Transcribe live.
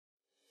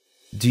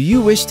Do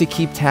you wish to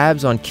keep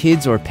tabs on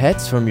kids or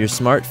pets from your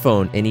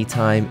smartphone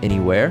anytime,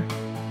 anywhere?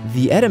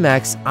 The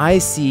Edimax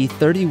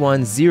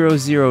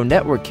IC-3100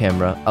 network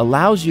camera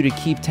allows you to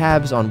keep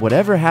tabs on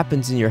whatever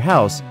happens in your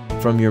house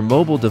from your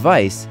mobile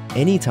device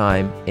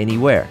anytime,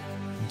 anywhere.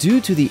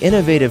 Due to the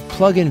innovative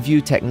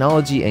plug-and-view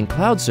technology and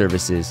cloud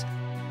services,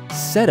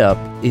 setup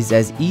is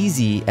as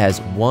easy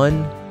as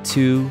 1,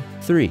 2,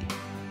 3.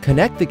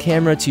 Connect the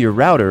camera to your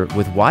router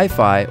with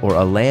Wi-Fi or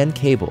a LAN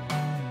cable.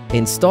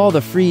 Install the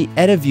free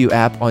EdiView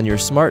app on your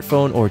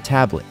smartphone or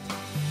tablet.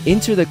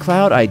 Enter the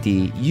Cloud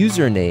ID,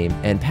 username,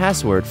 and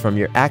password from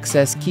your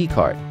access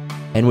keycard,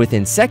 and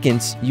within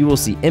seconds, you will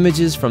see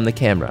images from the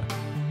camera.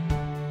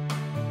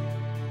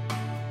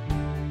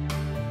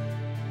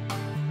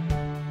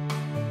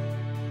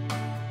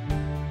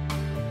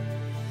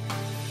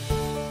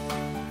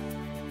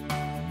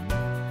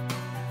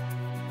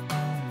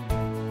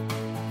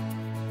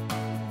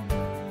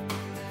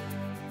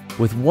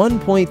 With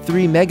 1.3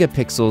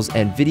 megapixels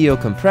and video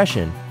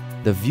compression,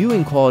 the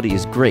viewing quality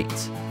is great,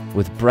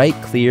 with bright,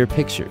 clear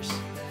pictures.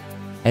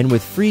 And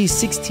with free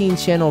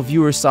 16-channel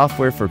viewer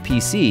software for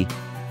PC,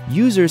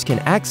 users can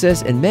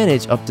access and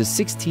manage up to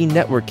 16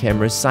 network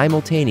cameras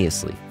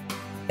simultaneously.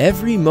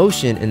 Every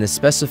motion in the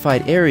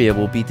specified area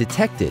will be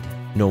detected,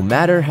 no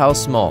matter how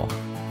small.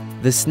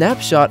 The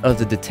snapshot of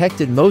the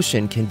detected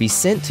motion can be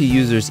sent to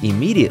users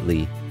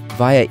immediately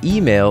via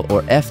email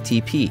or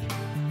FTP.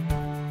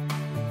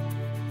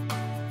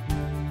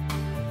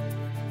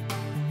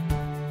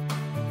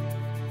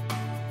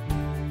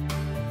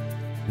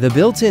 The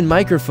built-in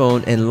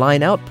microphone and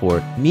line-out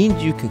port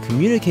means you can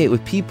communicate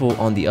with people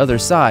on the other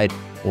side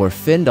or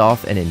fend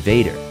off an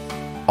invader.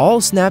 All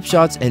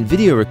snapshots and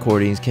video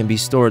recordings can be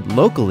stored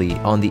locally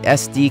on the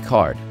SD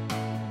card.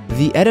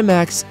 The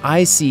Edimax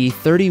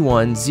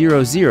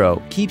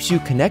IC-3100 keeps you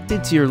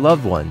connected to your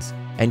loved ones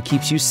and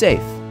keeps you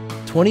safe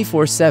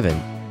 24/7,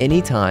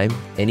 anytime,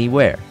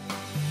 anywhere.